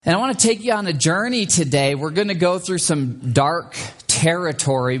And I want to take you on a journey today. We're going to go through some dark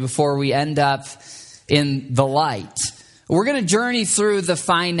territory before we end up in the light. We're going to journey through the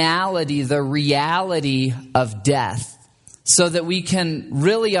finality, the reality of death, so that we can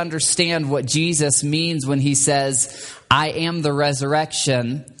really understand what Jesus means when he says, I am the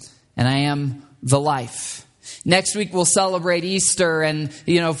resurrection and I am the life. Next week, we'll celebrate Easter. And,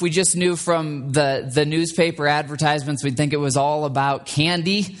 if we just knew from the newspaper advertisements, we'd think it was all about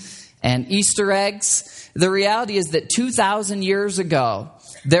candy and Easter eggs. The reality is that 2,000 years ago,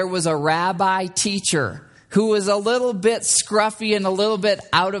 there was a rabbi teacher who was a little bit scruffy and a little bit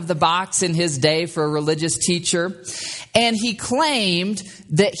out of the box in his day for a religious teacher. And he claimed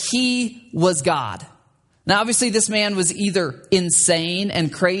that he was God. Now, obviously, this man was either insane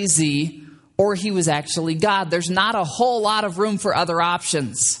and crazy, or he was actually God. There's not a whole lot of room for other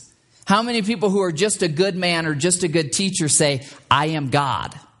options. How many people who are just a good man or just a good teacher say, I am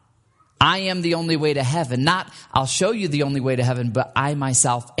God. I am the only way to heaven. Not, I'll show you the only way to heaven, but I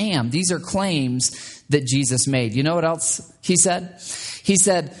myself am. These are claims that Jesus made. You know what else he said? He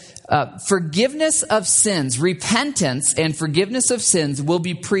said, forgiveness of sins, repentance and forgiveness of sins will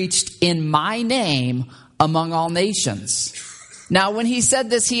be preached in my name among all nations. Now, when he said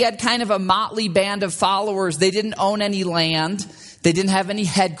this, he had kind of a motley band of followers. They didn't own any land. They didn't have any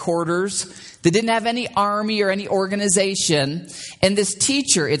headquarters. They didn't have any army or any organization. And this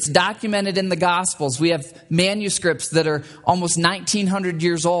teacher, it's documented in the Gospels. We have manuscripts that are almost 1,900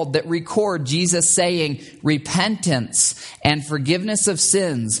 years old that record Jesus saying, repentance and forgiveness of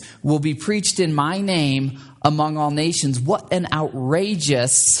sins will be preached in my name among all nations. What an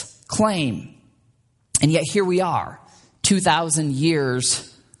outrageous claim. And yet here we are, 2,000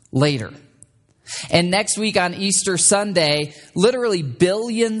 years later. And next week on Easter Sunday, literally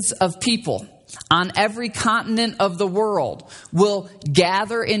billions of people on every continent of the world will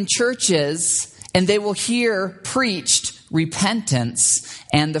gather in churches and they will hear preached repentance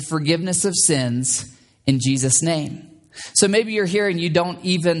and the forgiveness of sins in Jesus' name. So maybe you're here and you don't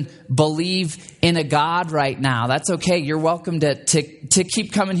even believe in a God right now. That's okay. You're welcome to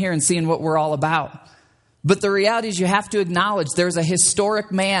keep coming here and seeing what we're all about. But the reality is you have to acknowledge there's a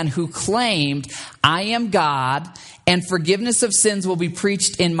historic man who claimed, I am God, and forgiveness of sins will be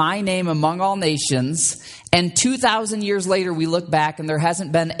preached in my name among all nations. And 2,000 years later, we look back and there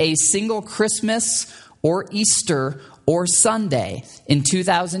hasn't been a single Christmas or Easter or Sunday in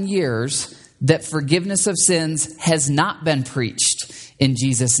 2,000 years that forgiveness of sins has not been preached in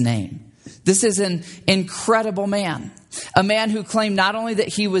Jesus' name. This is an incredible man. A man who claimed not only that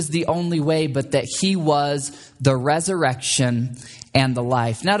he was the only way, but that he was the resurrection and the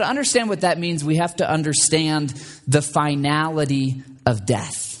life. Now, to understand what that means, we have to understand the finality of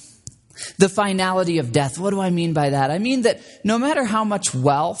death. The finality of death. What do I mean by that? I mean that no matter how much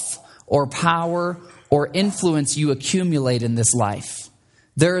wealth or power or influence you accumulate in this life,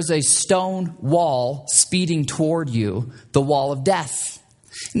 there is a stone wall speeding toward you, the wall of death.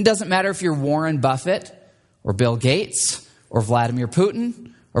 It doesn't matter if you're Warren Buffett or Bill Gates or Vladimir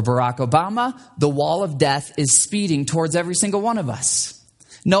Putin or Barack Obama, the wall of death is speeding towards every single one of us.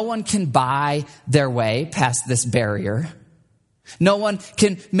 No one can buy their way past this barrier. No one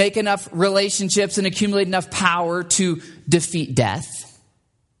can make enough relationships and accumulate enough power to defeat death.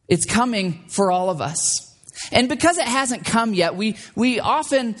 It's coming for all of us. And because it hasn't come yet, we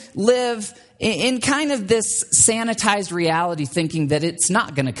often live in kind of this sanitized reality thinking that it's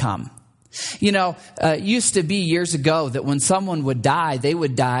not going to come. It used to be years ago that when someone would die, they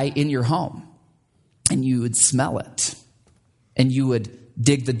would die in your home. And you would smell it. And you would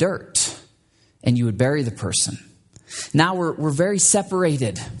dig the dirt. And you would bury the person. Now we're very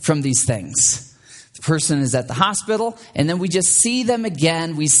separated from these things. The person is at the hospital, and then we just see them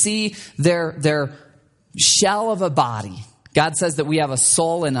again. We see their shell of a body. God says that we have a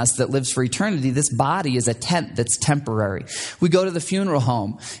soul in us that lives for eternity. This body is a tent that's temporary. We go to the funeral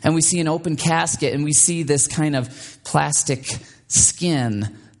home and we see an open casket and we see this kind of plastic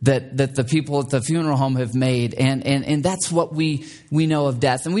skin that the people at the funeral home have made. And that's what we know of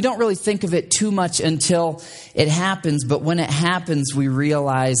death. And we don't really think of it too much until it happens. But when it happens, we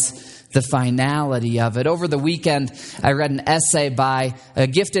realize the finality of it. Over the weekend, I read an essay by a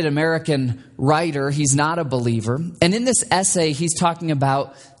gifted American writer. He's not a believer. And in this essay, he's talking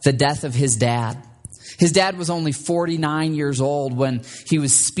about the death of his dad. His dad was only 49 years old when he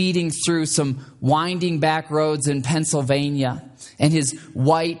was speeding through some winding back roads in Pennsylvania. And his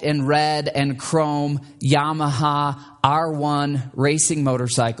white and red and chrome Yamaha R1 racing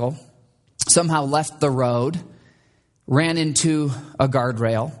motorcycle somehow left the road, ran into a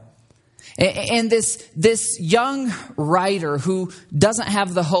guardrail. And this young writer who doesn't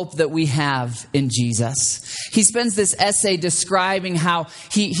have the hope that we have in Jesus, he spends this essay describing how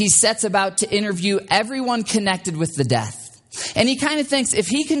he sets about to interview everyone connected with the death. And he kind of thinks if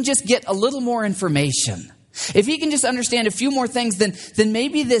he can just get a little more information, if he can just understand a few more things, then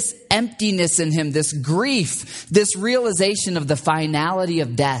maybe this emptiness in him, this grief, this realization of the finality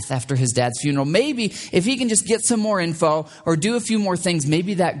of death after his dad's funeral, maybe if he can just get some more info or do a few more things,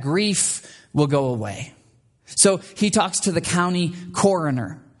 maybe that grief will go away. So he talks to the county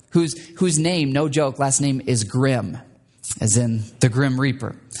coroner, whose name, no joke, last name is Grim, as in the Grim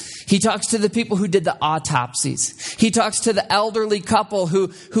Reaper. He talks to the people who did the autopsies. He talks to the elderly couple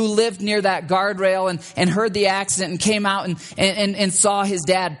who lived near that guardrail and heard the accident and came out and saw his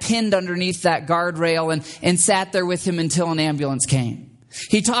dad pinned underneath that guardrail and sat there with him until an ambulance came.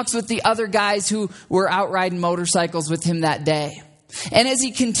 He talks with the other guys who were out riding motorcycles with him that day. And as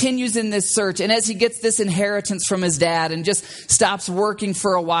he continues in this search, and as he gets this inheritance from his dad and just stops working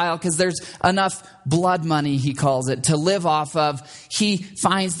for a while because there's enough blood money, he calls it, to live off of, he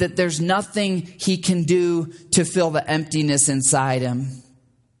finds that there's nothing he can do to fill the emptiness inside him.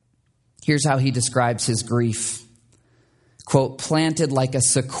 Here's how he describes his grief. Quote, planted like a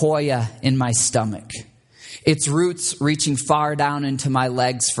sequoia in my stomach. Its roots reaching far down into my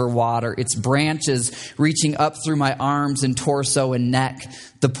legs for water. Its branches reaching up through my arms and torso and neck.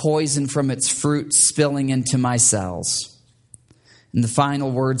 The poison from its fruit spilling into my cells. And the final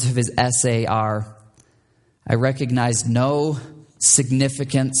words of his essay are, I recognized no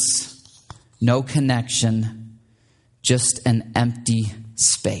significance, no connection, just an empty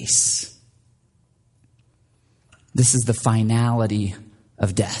space. This is the finality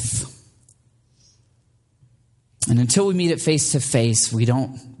of death. And until we meet it face to face, we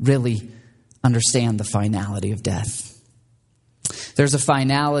don't really understand the finality of death. There's a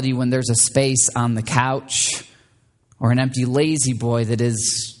finality when there's a space on the couch or an empty lazy boy that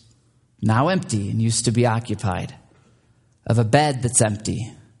is now empty and used to be occupied, of a bed that's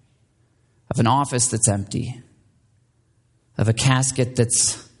empty, of an office that's empty, of a casket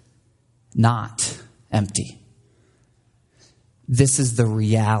that's not empty. This is the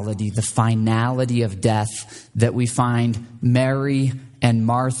reality, the finality of death that we find Mary and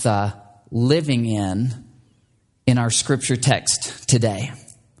Martha living in our scripture text today.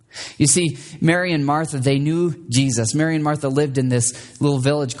 You see, Mary and Martha, they knew Jesus. Mary and Martha lived in this little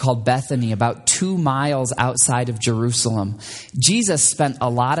village called Bethany, about 2 miles outside of Jerusalem. Jesus spent a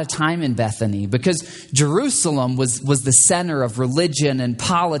lot of time in Bethany because Jerusalem was the center of religion and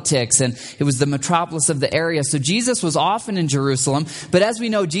politics, and it was the metropolis of the area. So Jesus was often in Jerusalem, but as we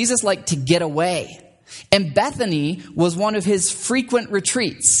know, Jesus liked to get away. And Bethany was one of his frequent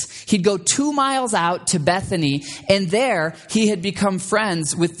retreats. He'd go 2 miles out to Bethany, and there he had become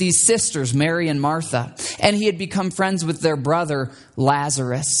friends with these sisters, Mary and Martha. And he had become friends with their brother,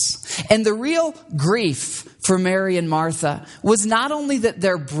 Lazarus. And the real grief for Mary and Martha was not only that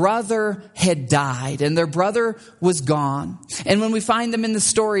their brother had died and their brother was gone. And when we find them in the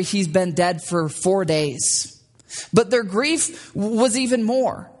story, he's been dead for 4 days. But their grief was even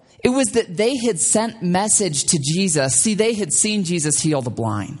more. It was that they had sent message to Jesus. See, they had seen Jesus heal the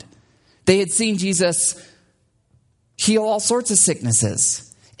blind. They had seen Jesus heal all sorts of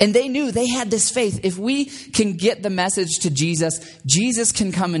sicknesses. And they knew they had this faith. If we can get the message to Jesus, Jesus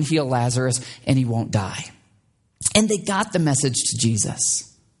can come and heal Lazarus and he won't die. And they got the message to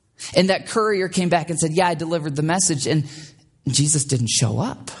Jesus. And that courier came back and said, yeah, I delivered the message. And Jesus didn't show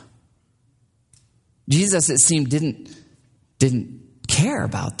up. Jesus, it seemed, didn't care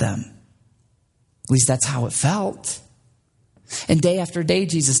about them. At least that's how it felt. And day after day,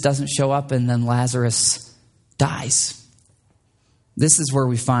 Jesus doesn't show up, and then Lazarus dies. This is where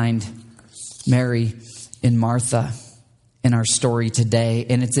we find Mary and Martha in our story today.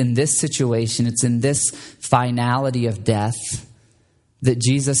 And it's in this situation, it's in this finality of death that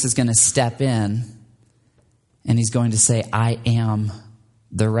Jesus is going to step in, and he's going to say, I am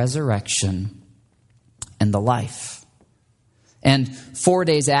the resurrection and the life. And 4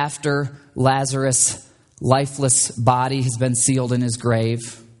 days after Lazarus' lifeless body has been sealed in his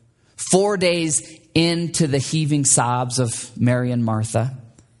grave, 4 days into the heaving sobs of Mary and Martha,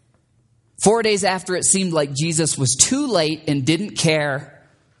 4 days after it seemed like Jesus was too late and didn't care,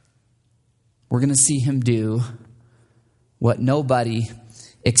 we're going to see him do what nobody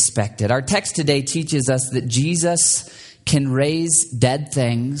expected. Our text today teaches us that Jesus can raise dead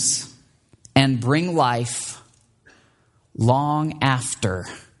things and bring life long after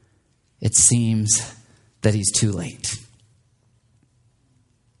it seems that he's too late.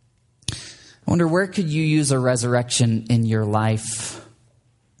 I wonder, where could you use a resurrection in your life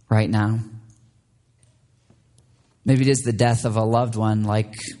right now. Maybe it is the death of a loved one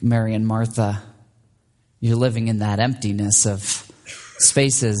like Mary and Martha. You're living in that emptiness of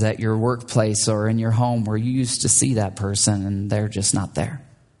spaces at your workplace or in your home where you used to see that person and they're just not there.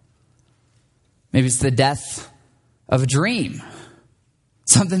 Maybe it's the death of a dream,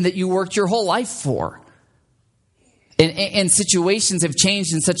 something that you worked your whole life for. And situations have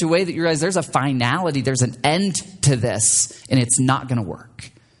changed in such a way that you realize there's a finality, there's an end to this, and it's not going to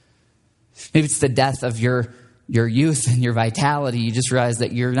work. Maybe it's the death of your youth and your vitality. You just realize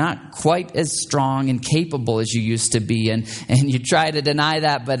that you're not quite as strong and capable as you used to be. And you try to deny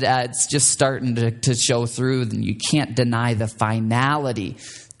that, but it's just starting to show through. And you can't deny the finality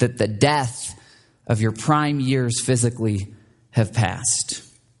that the death of your prime years physically have passed.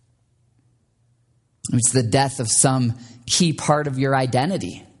 It's the death of some key part of your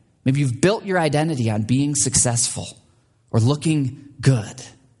identity. Maybe you've built your identity on being successful or looking good.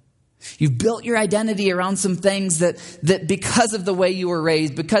 You've built your identity around some things that because of the way you were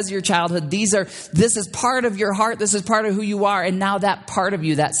raised, because of your childhood, this is part of your heart, this is part of who you are, and now that part of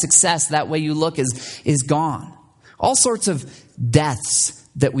you, that success, that way you look is gone. All sorts of deaths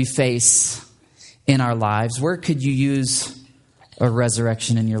that we face in our lives. Where could you use a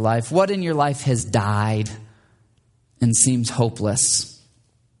resurrection in your life? What in your life has died and seems hopeless?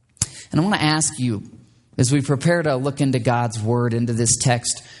 And I want to ask you, as we prepare to look into God's word, into this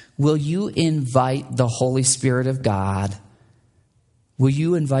text, will you invite the Holy Spirit of God? Will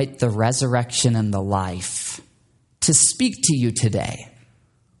you invite the resurrection and the life to speak to you today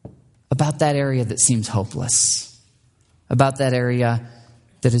about that area that seems hopeless, about that area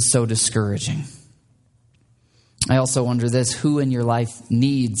that is so discouraging? I also wonder this: who in your life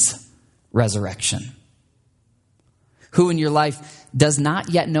needs resurrection? Who in your life does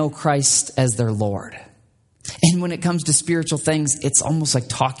not yet know Christ as their Lord? And when it comes to spiritual things, it's almost like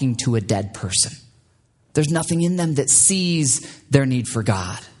talking to a dead person. There's nothing in them that sees their need for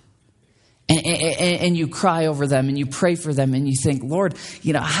God. And you cry over them and you pray for them and you think, Lord,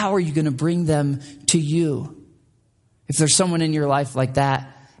 how are you going to bring them to you? If there's someone in your life like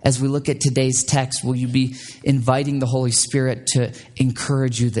that, as we look at today's text, will you be inviting the Holy Spirit to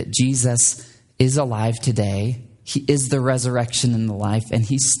encourage you that Jesus is alive today? He is the resurrection and the life, and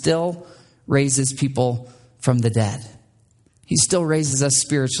he still raises people from the dead. He still raises us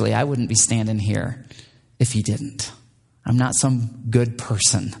spiritually. I wouldn't be standing here if he didn't. I'm not some good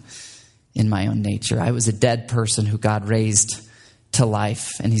person in my own nature. I was a dead person who God raised to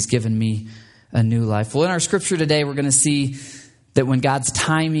life, and he's given me a new life. Well, in our scripture today, we're going to see that when God's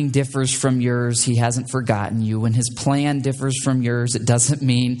timing differs from yours, he hasn't forgotten you. When his plan differs from yours, it doesn't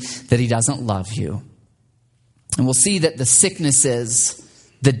mean that he doesn't love you. And we'll see that the sicknesses,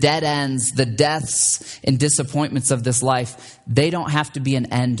 the dead ends, the deaths and disappointments of this life, they don't have to be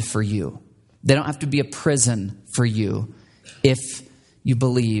an end for you. They don't have to be a prison for you if you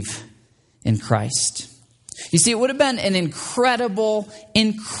believe in Christ. You see, it would have been an incredible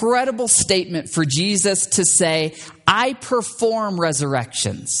statement for Jesus to say, I perform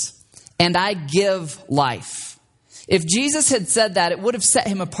resurrections and I give life. If Jesus had said that, it would have set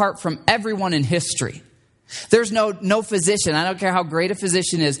him apart from everyone in history. There's no physician, I don't care how great a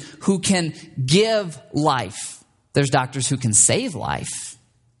physician is, who can give life. There's doctors who can save life.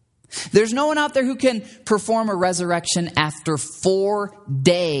 There's no one out there who can perform a resurrection after 4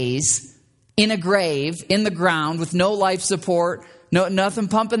 days in a grave, in the ground, with no life support, nothing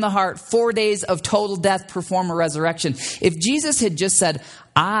pumping the heart, 4 days of total death, perform a resurrection. If Jesus had just said,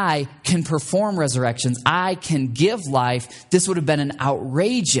 I can perform resurrections, I can give life, this would have been an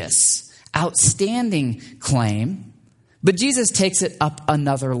outrageous, outstanding claim. But Jesus takes it up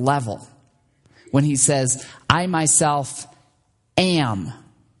another level when he says, I myself am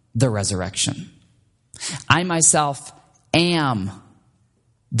the resurrection. I myself am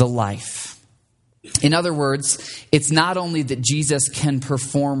the life. In other words, it's not only that Jesus can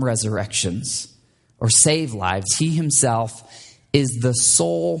perform resurrections or save lives, he himself is the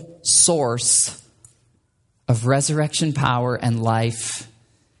sole source of resurrection power and life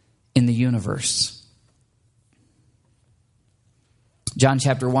in the universe. John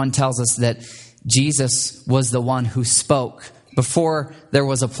chapter 1 tells us that Jesus was the one who spoke before there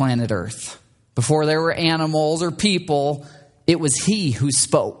was a planet Earth. Before there were animals or people, it was he who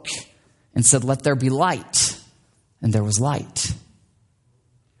spoke and said, let there be light. And there was light.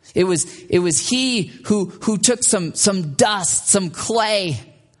 It was he who took some dust, some clay,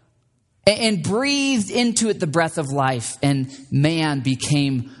 and breathed into it the breath of life, and man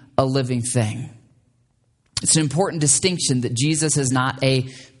became a living thing. It's an important distinction that Jesus is not a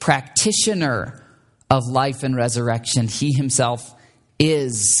practitioner of life and resurrection. He himself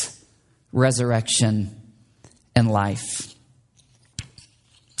is resurrection and life.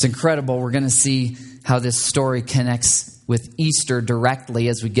 It's incredible. We're going to see how this story connects with Easter directly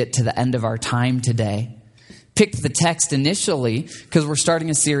as we get to the end of our time today. Picked the text initially because we're starting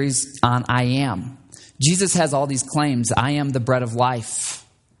a series on I am. Jesus has all these claims. I am the bread of life.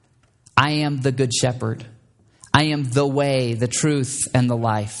 I am the good shepherd. I am the way, the truth, and the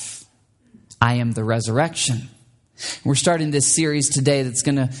life. I am the resurrection. We're starting this series today that's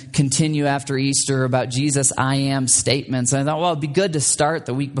going to continue after Easter about Jesus' I am statements. And I thought, well, it'd be good to start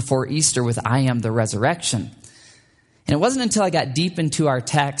the week before Easter with I am the resurrection. And it wasn't until I got deep into our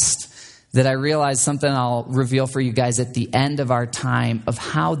text that I realized something I'll reveal for you guys at the end of our time of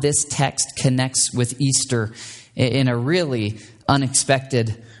how this text connects with Easter in a really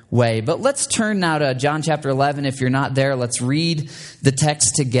unexpected way. But let's turn now to John chapter 11. If you're not there, let's read the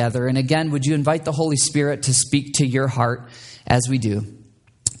text together. And again, would you invite the Holy Spirit to speak to your heart as we do?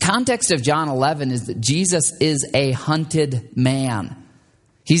 Context of John 11 is that Jesus is a hunted man.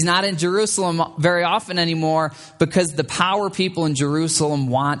 He's not in Jerusalem very often anymore because the power people in Jerusalem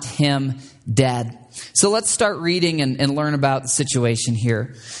want him dead. So let's start reading and learn about the situation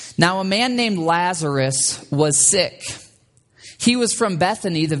here. Now, a man named Lazarus was sick. He was from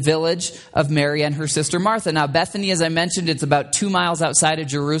Bethany, the village of Mary and her sister Martha. Now, Bethany, as I mentioned, it's about 2 miles outside of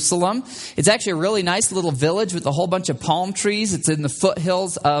Jerusalem. It's actually a really nice little village with a whole bunch of palm trees. It's in the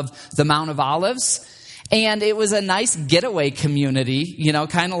foothills of the Mount of Olives. And it was a nice getaway community, you know,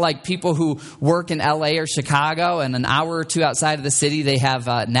 kind of like people who work in LA or Chicago, and an hour or two outside of the city, they have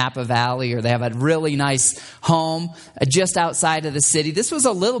Napa Valley, or they have a really nice home just outside of the city. This was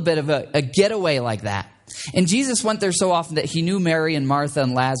a little bit of a getaway like that. And Jesus went there so often that he knew Mary and Martha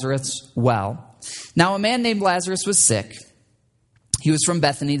and Lazarus well. Now, a man named Lazarus was sick. He was from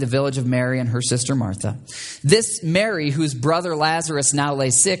Bethany, the village of Mary and her sister Martha. This Mary, whose brother Lazarus now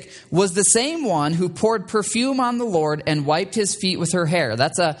lay sick, was the same one who poured perfume on the Lord and wiped his feet with her hair.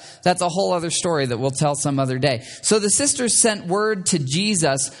 That's a whole other story that we'll tell some other day. So the sisters sent word to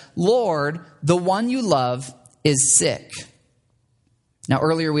Jesus, Lord, the one you love is sick. Now,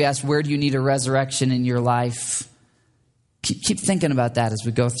 earlier we asked, where do you need a resurrection in your life? Keep thinking about that as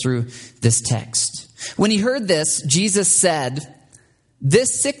we go through this text. When he heard this, Jesus said,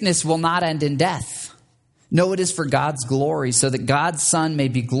 this sickness will not end in death. No, it is for God's glory, so that God's Son may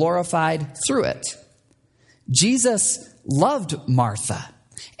be glorified through it. Jesus loved Martha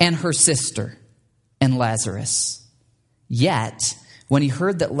and her sister and Lazarus. Yet, when he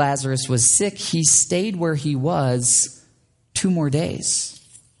heard that Lazarus was sick, he stayed where he was 2 more days.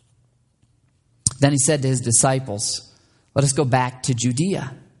 Then he said to his disciples, let us go back to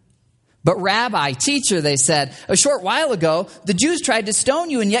Judea. But Rabbi, teacher, they said, a short while ago, the Jews tried to stone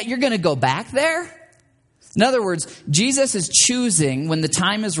you, and yet you're going to go back there? In other words, Jesus is choosing, when the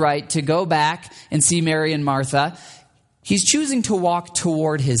time is right, to go back and see Mary and Martha. He's choosing to walk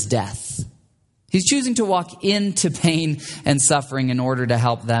toward his death. He's choosing to walk into pain and suffering in order to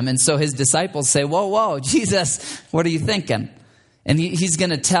help them. And so his disciples say, whoa, Jesus, what are you thinking? And he's going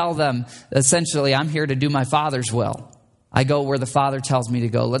to tell them, essentially, I'm here to do my Father's will. I go where the Father tells me to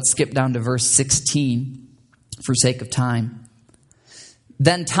go. Let's skip down to verse 16 for sake of time.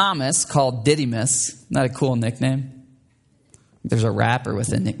 Then Thomas, called Didymus, not a cool nickname. There's a rapper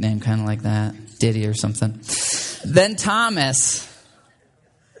with a nickname kind of like that, Diddy or something. Then Thomas,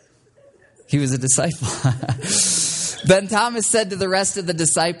 he was a disciple. Then Thomas said to the rest of the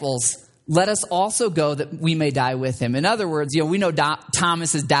disciples, let us also go that we may die with him. In other words, we know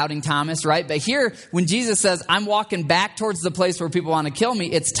Thomas is doubting Thomas, right? But here, when Jesus says, I'm walking back towards the place where people want to kill me,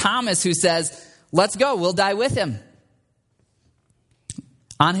 it's Thomas who says, let's go, we'll die with him.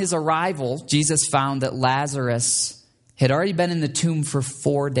 On his arrival, Jesus found that Lazarus had already been in the tomb for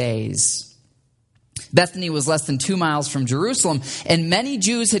 4 days. Bethany was less than 2 miles from Jerusalem, and many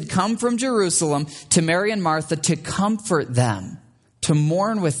Jews had come from Jerusalem to Mary and Martha to comfort them, to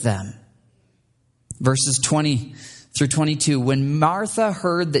mourn with them. Verses 20 through 22. When Martha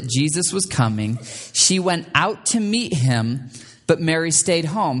heard that Jesus was coming, she went out to meet him, but Mary stayed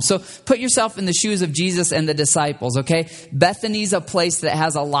home. So put yourself in the shoes of Jesus and the disciples, okay? Bethany's a place that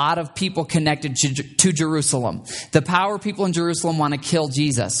has a lot of people connected to Jerusalem. The power people in Jerusalem want to kill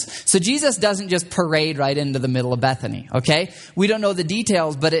Jesus. So Jesus doesn't just parade right into the middle of Bethany, okay? We don't know the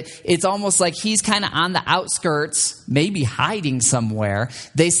details, but it's almost like he's kind of on the outskirts, maybe hiding somewhere.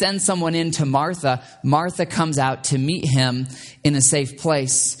 They send someone in to Martha. Martha comes out to meet him in a safe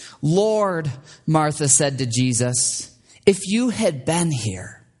place. Lord, Martha said to Jesus, if you had been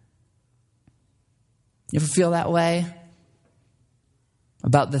here. You ever feel that way?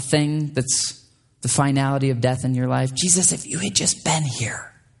 About the thing that's the finality of death in your life? Jesus, if you had just been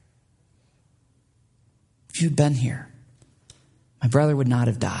here, if you'd been here, my brother would not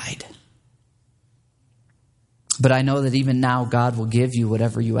have died. But I know that even now God will give you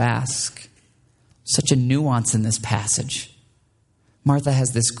whatever you ask. Such a nuance in this passage. Martha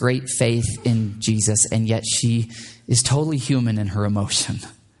has this great faith in Jesus, and yet she is totally human in her emotion.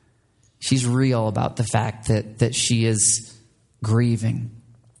 She's real about the fact that she is grieving.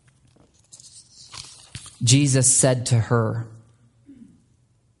 Jesus said to her,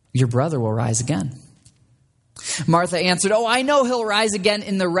 your brother will rise again. Martha answered, oh, I know he'll rise again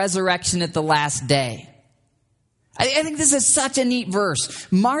in the resurrection at the last day. I think this is such a neat verse.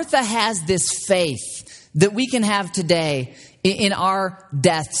 Martha has this faith that we can have today in our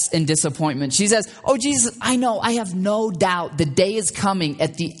deaths and disappointment. She says, oh, Jesus, I know, I have no doubt the day is coming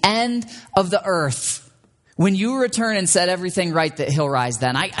at the end of the earth when you return and set everything right that he'll rise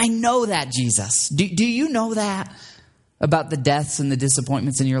then. I know that, Jesus. Do you know that about the deaths and the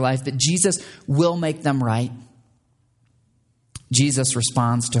disappointments in your life, that Jesus will make them right? Jesus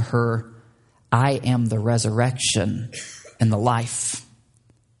responds to her, I am the resurrection and the life.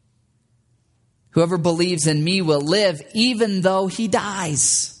 Whoever believes in me will live even though he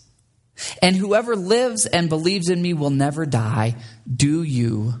dies. And whoever lives and believes in me will never die. Do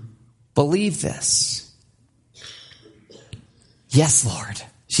you believe this? Yes, Lord,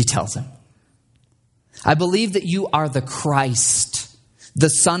 she tells him. I believe that you are the Christ, the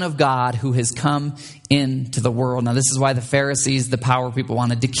Son of God who has come into the world. Now, this is why the Pharisees, the power people,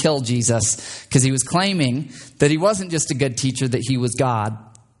 wanted to kill Jesus, because he was claiming that he wasn't just a good teacher, that he was God.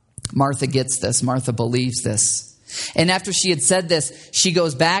 Martha gets this. Martha believes this. And after she had said this, she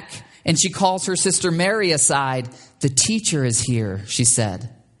goes back and she calls her sister Mary aside. The teacher is here, she said,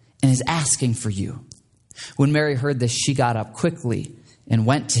 and is asking for you. When Mary heard this, she got up quickly and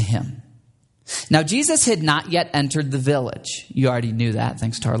went to him. Now, Jesus had not yet entered the village. You already knew that,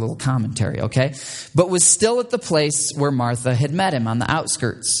 thanks to our little commentary, okay? But was still at the place where Martha had met him on the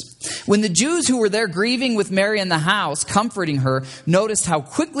outskirts. When the Jews who were there grieving with Mary in the house, comforting her, noticed how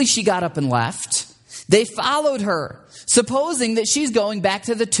quickly she got up and left, they followed her, supposing that she's going back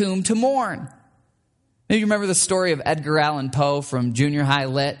to the tomb to mourn. Maybe you remember the story of Edgar Allan Poe from junior high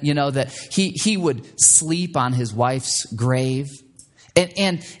lit, you know, that he would sleep on his wife's grave.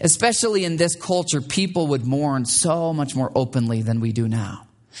 And especially in this culture, people would mourn so much more openly than we do now.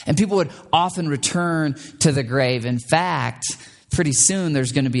 And people would often return to the grave. In fact, pretty soon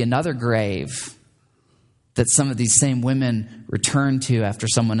there's going to be another grave that some of these same women return to after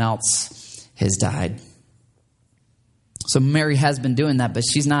someone else has died. So Mary has been doing that, but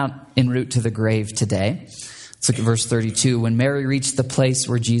she's not en route to the grave today. Let's look at verse 32. When Mary reached the place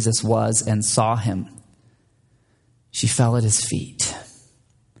where Jesus was and saw him, she fell at his feet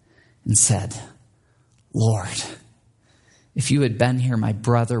and said, Lord, if you had been here, my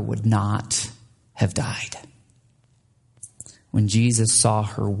brother would not have died. When Jesus saw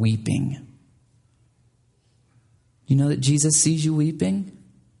her weeping, you know that Jesus sees you weeping?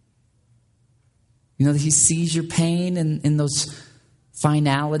 You know that he sees your pain and in those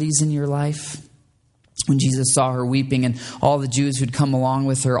finalities in your life? When Jesus saw her weeping and all the Jews who'd come along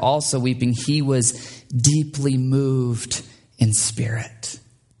with her also weeping, he was deeply moved in spirit.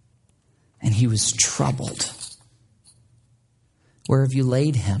 And he was troubled. Where have you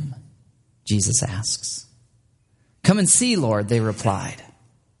laid him? Jesus asks. Come and see, Lord, they replied.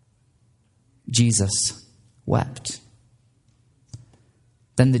 Jesus wept.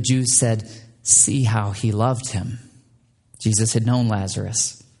 Then the Jews said, see how he loved him. Jesus had known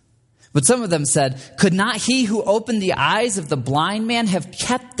Lazarus. But some of them said, could not he who opened the eyes of the blind man have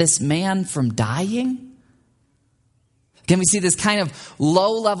kept this man from dying? Again, we see this kind of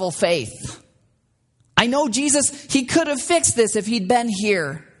low-level faith. I know Jesus, he could have fixed this if he'd been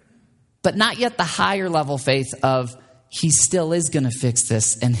here. But not yet the higher level faith of he still is going to fix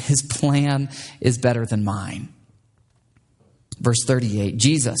this and his plan is better than mine. Verse 38,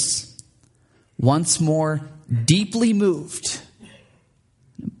 Jesus, once more deeply moved,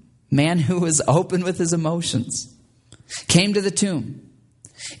 man who was open with his emotions, came to the tomb.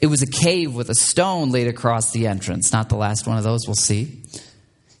 It was a cave with a stone laid across the entrance. Not the last one of those, we'll see.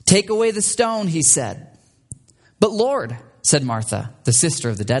 Take away the stone, he said. But Lord, said Martha, the sister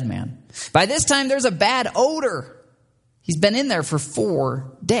of the dead man, by this time there's a bad odor. He's been in there for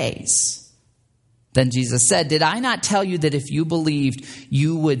 4 days. Then Jesus said, did I not tell you that if you believed,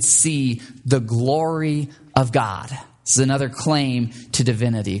 you would see the glory of God? This is another claim to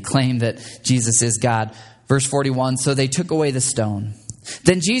divinity, a claim that Jesus is God. Verse 41, so they took away the stone.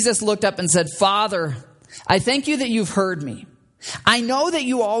 Then Jesus looked up and said, Father, I thank you that you've heard me. I know that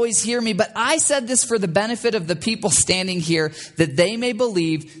you always hear me, but I said this for the benefit of the people standing here, that they may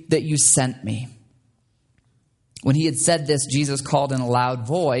believe that you sent me." When he had said this, Jesus called in a loud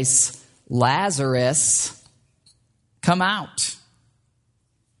voice, "Lazarus, come out."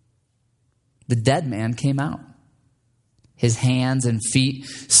 The dead man came out, his hands and feet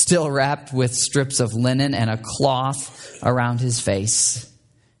still wrapped with strips of linen and a cloth around his face.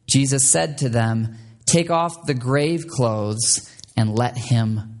 Jesus said to them, "Take off the grave clothes and let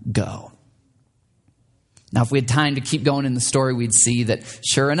him go." Now, if we had time to keep going in the story, we'd see that,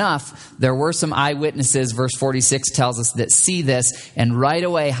 sure enough, there were some eyewitnesses, verse 46 tells us, that see this and right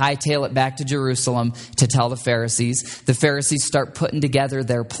away hightail it back to Jerusalem to tell the Pharisees. The Pharisees start putting together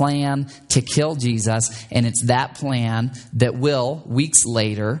their plan to kill Jesus, and it's that plan that will, weeks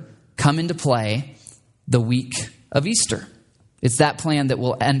later, come into play the week of Easter. It's that plan that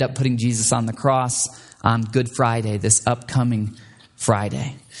will end up putting Jesus on the cross on Good Friday, this upcoming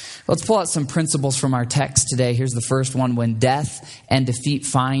Friday. Let's pull out some principles from our text today. Here's the first one. When death and defeat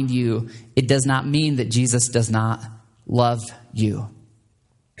find you, it does not mean that Jesus does not love you.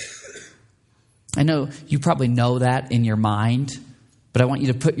 I know you probably know that in your mind, but I want you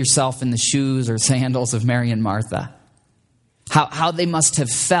to put yourself in the shoes or sandals of Mary and Martha. How they must have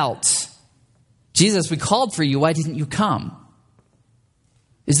felt. "Jesus, we called for you. Why didn't you come?"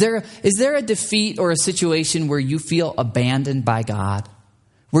 Is there a defeat or a situation where you feel abandoned by God?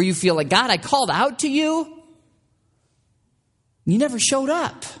 Where you feel like, "God, I called out to you. You never showed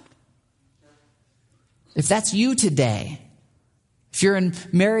up." If that's you today, if you're in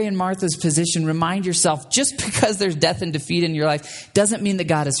Mary and Martha's position, remind yourself, just because there's death and defeat in your life doesn't mean that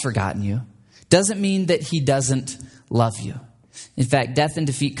God has forgotten you. Doesn't mean that he doesn't love you. In fact, death and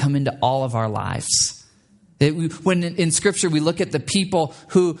defeat come into all of our lives. When in Scripture we look at the people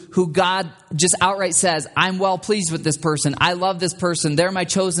who God just outright says, "I'm well pleased with this person. I love this person. They're my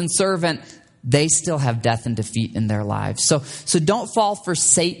chosen servant." They still have death and defeat in their lives. So don't fall for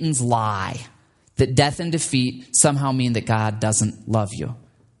Satan's lie that death and defeat somehow mean that God doesn't love you.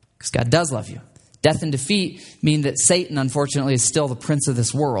 Because God does love you. Death and defeat mean that Satan, unfortunately, is still the prince of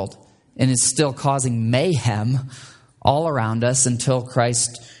this world and is still causing mayhem all around us until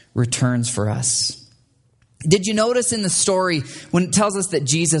Christ returns for us. Did you notice in the story when it tells us that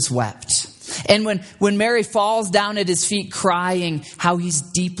Jesus wept? And when Mary falls down at his feet crying, how he's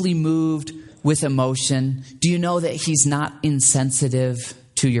deeply moved with emotion. Do you know that he's not insensitive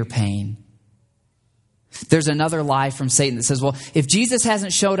to your pain? There's another lie from Satan that says, well, if Jesus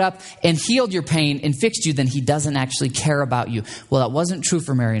hasn't showed up and healed your pain and fixed you, then he doesn't actually care about you. Well, that wasn't true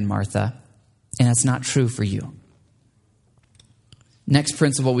for Mary and Martha, and it's not true for you. Next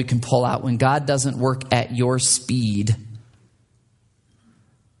principle we can pull out: when God doesn't work at your speed,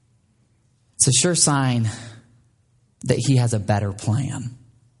 it's a sure sign that he has a better plan.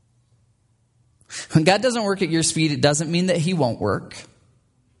 When God doesn't work at your speed, it doesn't mean that he won't work.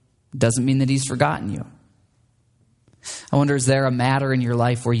 It doesn't mean that he's forgotten you. I wonder, is there a matter in your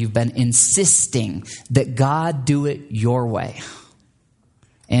life where you've been insisting that God do it your way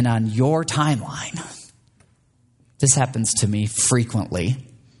and on your timeline? This happens to me frequently.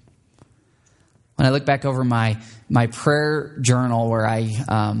 When I look back over my prayer journal where I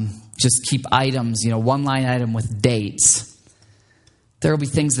just keep items, one line item with dates, there will be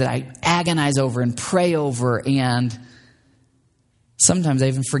things that I agonize over and pray over, and sometimes I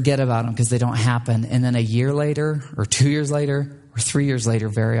even forget about them because they don't happen. And then a year later, or 2 years later, or 3 years later,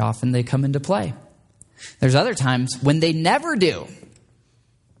 very often they come into play. There's other times when they never do.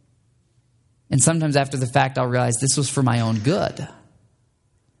 And sometimes after the fact, I'll realize this was for my own good.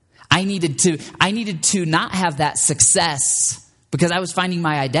 I needed to not have that success because I was finding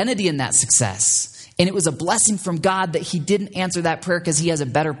my identity in that success. And it was a blessing from God that he didn't answer that prayer because he has a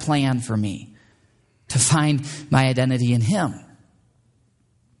better plan for me to find my identity in him.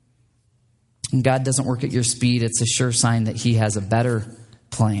 And God doesn't work at your speed. It's a sure sign that he has a better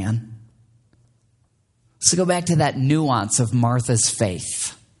plan. So go back to that nuance of Martha's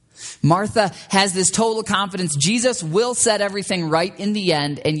faith. Martha has this total confidence Jesus will set everything right in the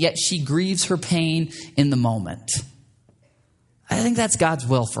end, and yet she grieves her pain in the moment. I think that's God's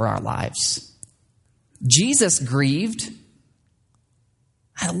will for our lives. Jesus grieved.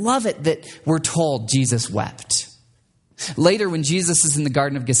 I love it that we're told Jesus wept. Later, when Jesus is in the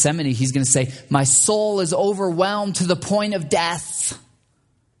Garden of Gethsemane, he's going to say, "My soul is overwhelmed to the point of death,"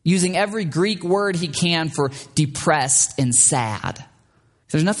 using every Greek word he can for depressed and sad.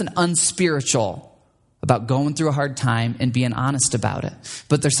 There's nothing unspiritual about going through a hard time and being honest about it.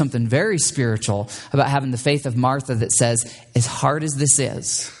 But there's something very spiritual about having the faith of Martha that says, as hard as this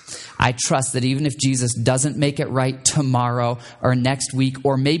is, I trust that even if Jesus doesn't make it right tomorrow or next week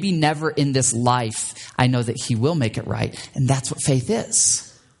or maybe never in this life, I know that he will make it right. And that's what faith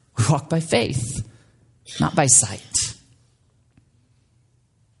is. We walk by faith, not by sight.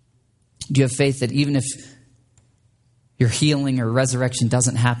 Do you have faith that even if your healing or resurrection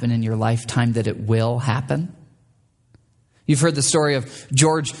doesn't happen in your lifetime, that it will happen? You've heard the story of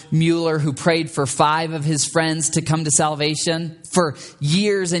George Mueller, who prayed for 5 of his friends to come to salvation for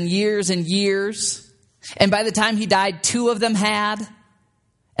years and years and years. And by the time he died, 2 of them had.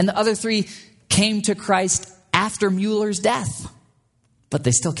 And the other 3 came to Christ after Mueller's death. But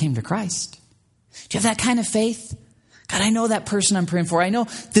they still came to Christ. Do you have that kind of faith? God, I know that person I'm praying for. I know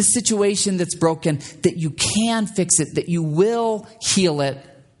this situation that's broken, that you can fix it, that you will heal it.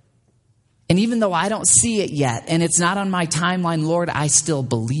 And even though I don't see it yet, and it's not on my timeline, Lord, I still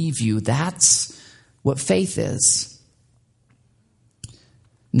believe you. That's what faith is.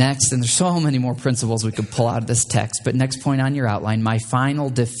 Next, and there's so many more principles we could pull out of this text, but next point on your outline, my final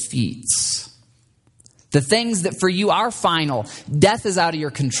defeats. The things that for you are final. Death is out of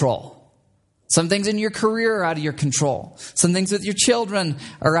your control. Some things in your career are out of your control. Some things with your children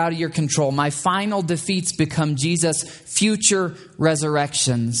are out of your control. My final defeats become Jesus' future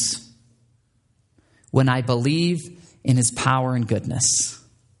resurrections when I believe in his power and goodness.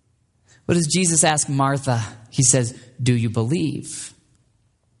 What does Jesus ask Martha? He says, do you believe?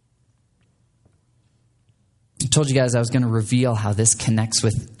 I told you guys I was going to reveal how this connects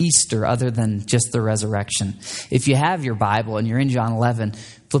with Easter other than just the resurrection. If you have your Bible and you're in John 11,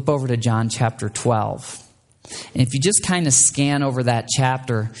 flip over to John chapter 12. And if you just kind of scan over that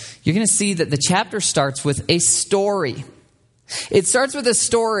chapter, you're going to see that the chapter starts with a story. It starts with a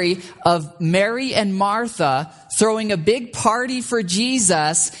story of Mary and Martha throwing a big party for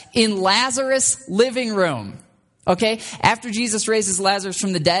Jesus in Lazarus' living room. Okay? After Jesus raises Lazarus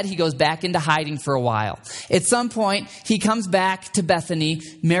from the dead, he goes back into hiding for a while. At some point, he comes back to Bethany.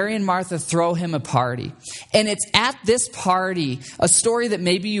 Mary and Martha throw him a party. And it's at this party, a story that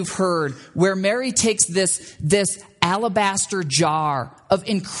maybe you've heard, where Mary takes this alabaster jar of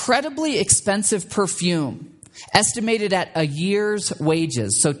incredibly expensive perfume, estimated at a year's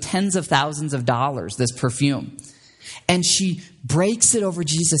wages, so tens of thousands of dollars, this perfume. And she breaks it over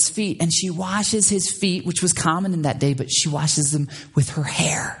Jesus' feet, and she washes his feet, which was common in that day, but she washes them with her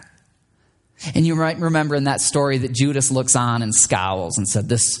hair. And you might remember in that story that Judas looks on and scowls and said,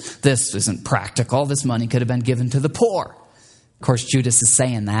 this isn't practical. This money could have been given to the poor. Of course, Judas is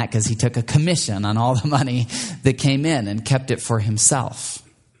saying that because he took a commission on all the money that came in and kept it for himself.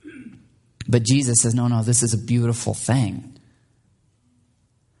 But Jesus says, no, this is a beautiful thing.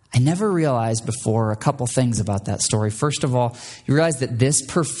 I never realized before a couple things about that story. First of all, you realize that this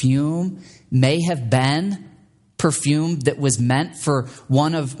perfume may have been perfume that was meant for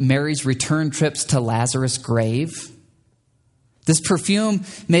one of Mary's return trips to Lazarus' grave. This perfume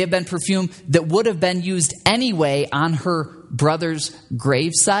may have been perfume that would have been used anyway on her brother's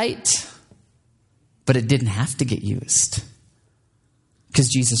gravesite, but it didn't have to get used because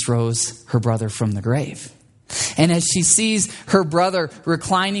Jesus rose her brother from the grave. And as she sees her brother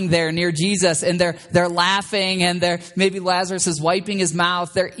reclining there near Jesus, and they're laughing, and maybe Lazarus is wiping his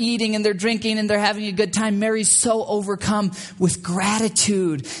mouth, they're eating and they're drinking and they're having a good time. Mary's so overcome with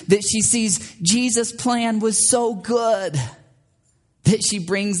gratitude that she sees Jesus' plan was so good that she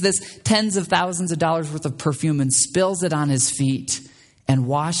brings this tens of thousands of dollars worth of perfume and spills it on his feet and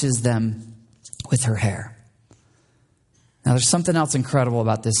washes them with her hair. Now, there's something else incredible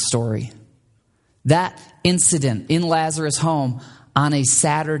about this story. That incident in Lazarus' home on a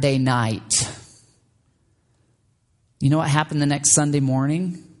Saturday night. You know what happened the next Sunday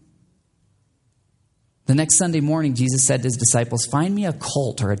morning? The next Sunday morning, Jesus said to his disciples, find me a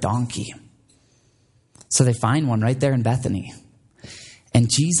colt or a donkey. So they find one right there in Bethany. And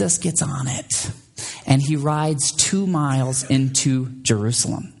Jesus gets on it. And he rides 2 miles into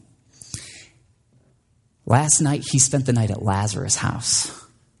Jerusalem. Last night, he spent the night at Lazarus' house.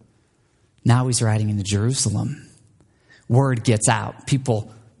 Now he's riding into Jerusalem. Word gets out.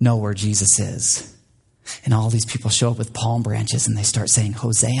 People know where Jesus is. And all these people show up with palm branches and they start saying,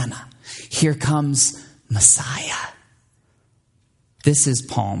 Hosanna. Here comes Messiah. This is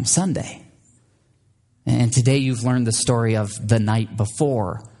Palm Sunday. And today you've learned the story of the night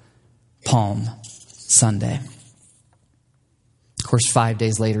before Palm Sunday. Of course, 5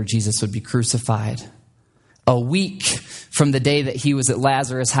 days later, Jesus would be crucified. A week from the day that he was at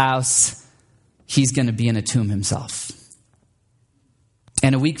Lazarus' house, he's going to be in a tomb himself.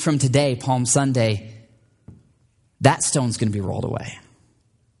 And a week from today, Palm Sunday, that stone's going to be rolled away.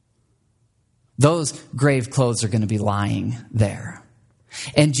 Those grave clothes are going to be lying there.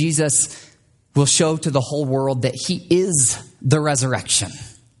 And Jesus will show to the whole world that he is the resurrection.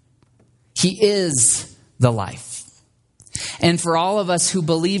 He is the life. And for all of us who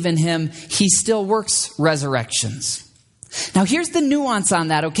believe in him, he still works resurrections. Now, here's the nuance on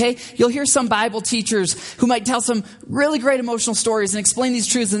that, okay? You'll hear some Bible teachers who might tell some really great emotional stories and explain these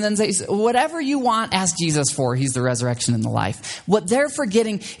truths and then say, whatever you want, ask Jesus for. He's the resurrection and the life. What they're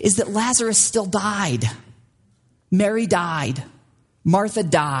forgetting is that Lazarus still died. Mary died. Martha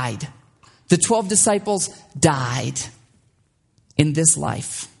died. The 12 disciples died. In this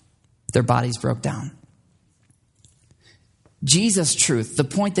life, their bodies broke down. Jesus' truth, the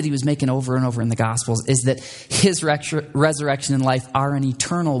point that he was making over and over in the Gospels, is that his resurrection and life are an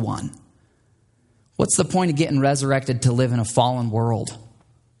eternal one. What's the point of getting resurrected to live in a fallen world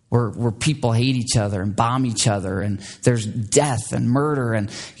where people hate each other and bomb each other and there's death and murder? And,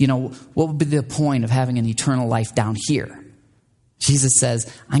 what would be the point of having an eternal life down here? Jesus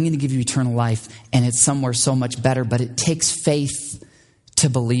says, I'm going to give you eternal life, and it's somewhere so much better, but it takes faith to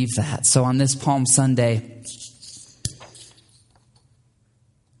believe that. So on this Palm Sunday,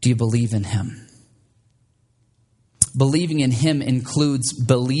 do you believe in him? Believing in him includes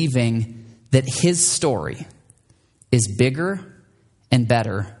believing that his story is bigger and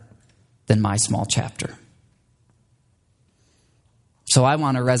better than my small chapter. So I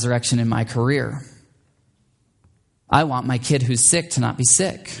want a resurrection in my career. I want my kid who's sick to not be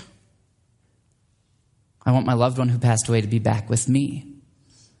sick. I want my loved one who passed away to be back with me.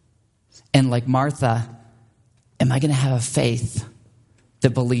 And like Martha, am I going to have a faith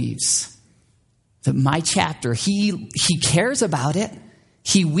that believes that my chapter, he cares about it.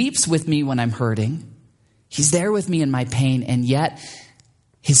 He weeps with me when I'm hurting. He's there with me in my pain, and yet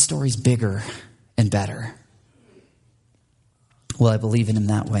his story's bigger and better. Will I believe in him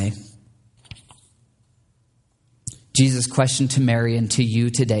that way? Jesus' question to Mary and to you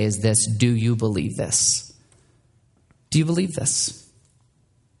today is this: do you believe this? Do you believe this?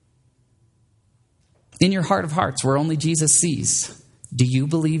 In your heart of hearts, where only Jesus sees, do you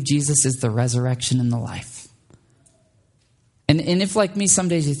believe Jesus is the resurrection and the life? And if, like me, some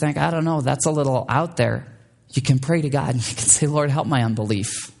days you think, I don't know, that's a little out there, you can pray to God and you can say, Lord, help my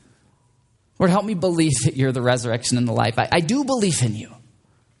unbelief. Lord, help me believe that you're the resurrection and the life. I do believe in you.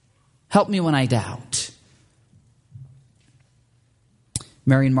 Help me when I doubt.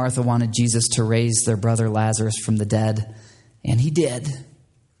 Mary and Martha wanted Jesus to raise their brother Lazarus from the dead, and he did,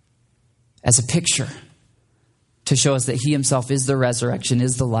 as a picture to show us that he himself is the resurrection,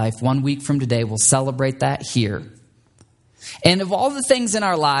 is the life. 1 week from today, we'll celebrate that here. And of all the things in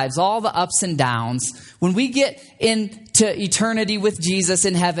our lives, all the ups and downs, when we get into eternity with Jesus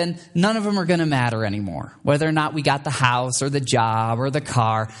in heaven, none of them are going to matter anymore. Whether or not we got the house or the job or the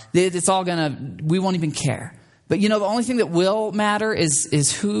car, it's all we won't even care. But the only thing that will matter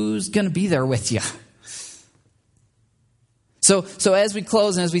is who's going to be there with you. So as we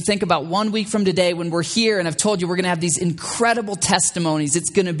close and as we think about 1 week from today, when we're here, and I've told you we're going to have these incredible testimonies, it's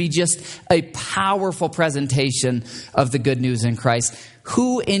going to be just a powerful presentation of the good news in Christ.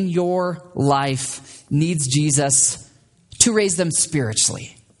 Who in your life needs Jesus to raise them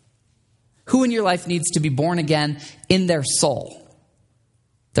spiritually? Who in your life needs to be born again in their soul?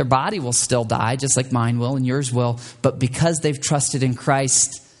 Their body will still die, just like mine will and yours will, but because they've trusted in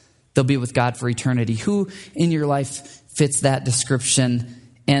Christ, they'll be with God for eternity. Who in your life fits that description,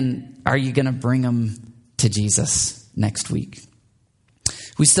 and are you going to bring them to Jesus next week?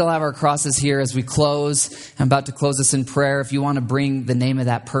 We still have our crosses here as we close. I'm about to close this in prayer. If you want to bring the name of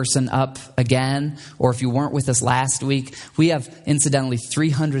that person up again, or if you weren't with us last week, we have, incidentally,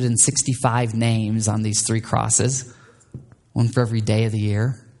 365 names on these 3 crosses, one for every day of the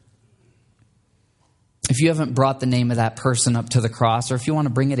year. If you haven't brought the name of that person up to the cross, or if you want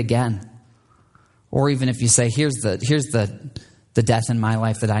to bring it again, or even if you say, here's the death in my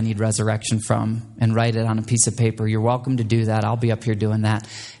life that I need resurrection from, and write it on a piece of paper, you're welcome to do that. I'll be up here doing that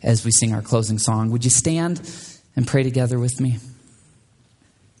as we sing our closing song. Would you stand and pray together with me?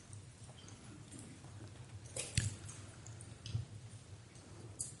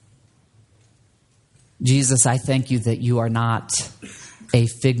 Jesus, I thank you that you are not a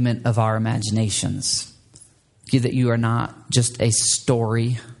figment of our imaginations. Thank you that you are not just a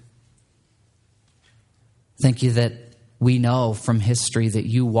story. Thank you that we know from history that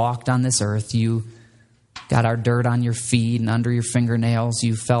you walked on this earth. You got our dirt on your feet and under your fingernails.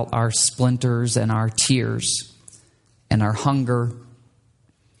 You felt our splinters and our tears and our hunger.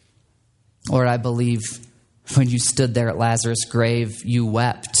 Lord, I believe when you stood there at Lazarus' grave, you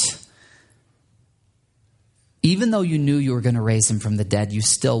wept. Even though you knew you were going to raise him from the dead, you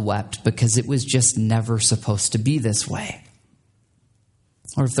still wept because it was just never supposed to be this way.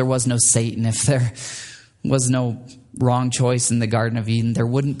 Or if there was no Satan, if there was no wrong choice in the Garden of Eden, there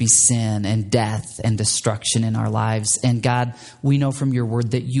wouldn't be sin and death and destruction in our lives. And God, we know from your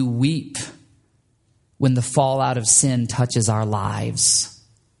word that you weep when the fallout of sin touches our lives.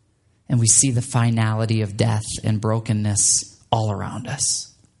 And we see the finality of death and brokenness all around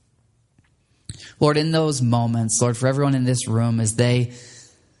us. Lord, in those moments, Lord, for everyone in this room, as they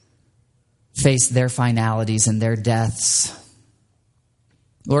face their finalities and their deaths,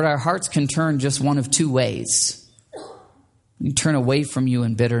 Lord, our hearts can turn just one of two ways. We can turn away from you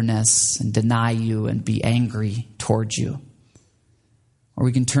in bitterness and deny you and be angry towards you. Or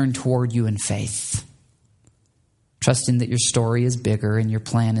we can turn toward you in faith, trusting that your story is bigger and your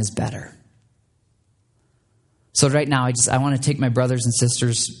plan is better. So right now, I want to take my brothers and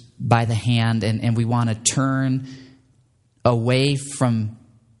sisters by the hand, and we want to turn away from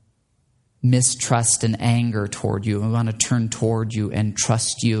mistrust and anger toward you. We want to turn toward you and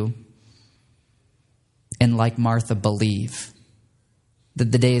trust you. And like Martha, believe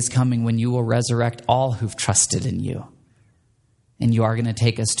that the day is coming when you will resurrect all who've trusted in you. And you are going to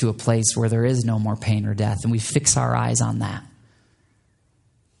take us to a place where there is no more pain or death. And we fix our eyes on that.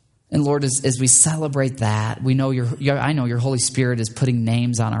 And Lord, as we celebrate that, we know I know your Holy Spirit is putting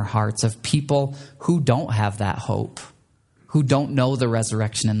names on our hearts of people who don't have that hope, who don't know the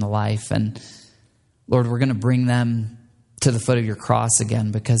resurrection and the life. And Lord, we're going to bring them to the foot of your cross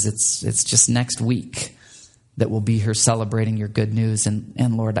again, because it's just next week that we'll be here celebrating your good news.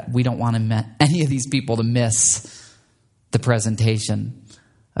 And Lord, we don't want any of these people to miss the presentation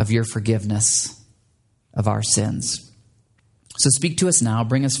of your forgiveness of our sins. So speak to us now.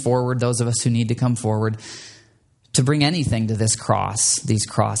 Bring us forward, those of us who need to come forward, to bring anything to this cross, these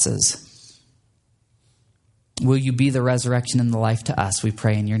crosses. Will you be the resurrection and the life to us? We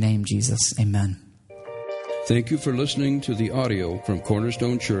pray in your name, Jesus. Amen. Thank you for listening to the audio from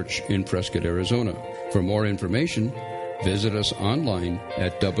Cornerstone Church in Prescott, Arizona. For more information, visit us online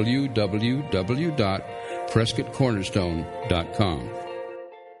at www.prescottcornerstone.com.